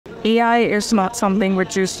AI is not something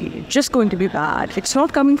which is just going to be bad. It's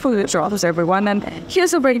not coming for the jobs, everyone. And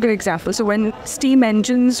here's a very good example. So when steam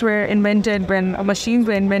engines were invented, when machines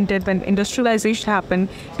were invented, when industrialization happened,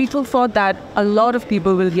 people thought that a lot of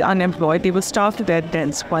people will be unemployed. They will starve to their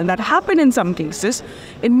deaths. While that happened in some cases,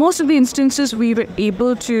 in most of the instances, we were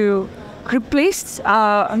able to replace,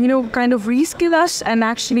 kind of reskill us and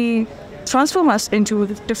actually transform us into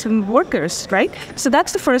different workers, right? So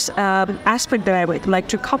that's the first aspect that I would like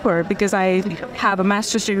to cover, because I have a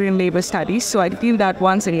master's degree in labor studies. So I feel that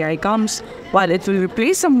once AI comes, while it will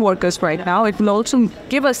replace some workers right now, it will also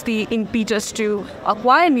give us the impetus to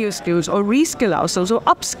acquire new skills or reskill ourselves or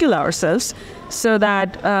upskill ourselves, so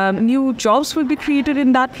that new jobs will be created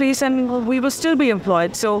in that place and we will still be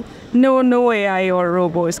employed. So no AI or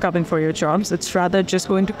robo is coming for your jobs. It's rather just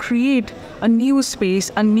going to create a new space,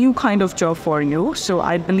 a new kind of job for you. So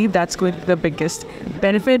I believe that's going to be the biggest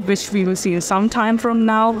benefit, which we will see some time from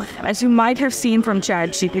now. As you might have seen from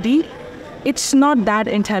ChatGPT, it's not that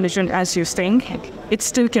intelligent as you think. It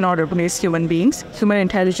still cannot replace human beings. Human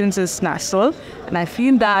intelligence is natural. And I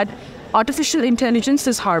feel that artificial intelligence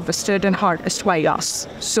is harvested and harnessed by us.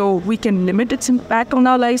 So we can limit its impact on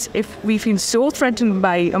our lives. If we feel so threatened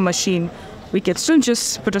by a machine, we can still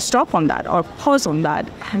just put a stop on that or pause on that.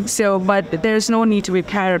 So, but there's no need to be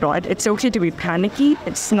paranoid. It's okay to be panicky.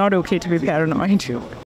 It's not okay to be paranoid.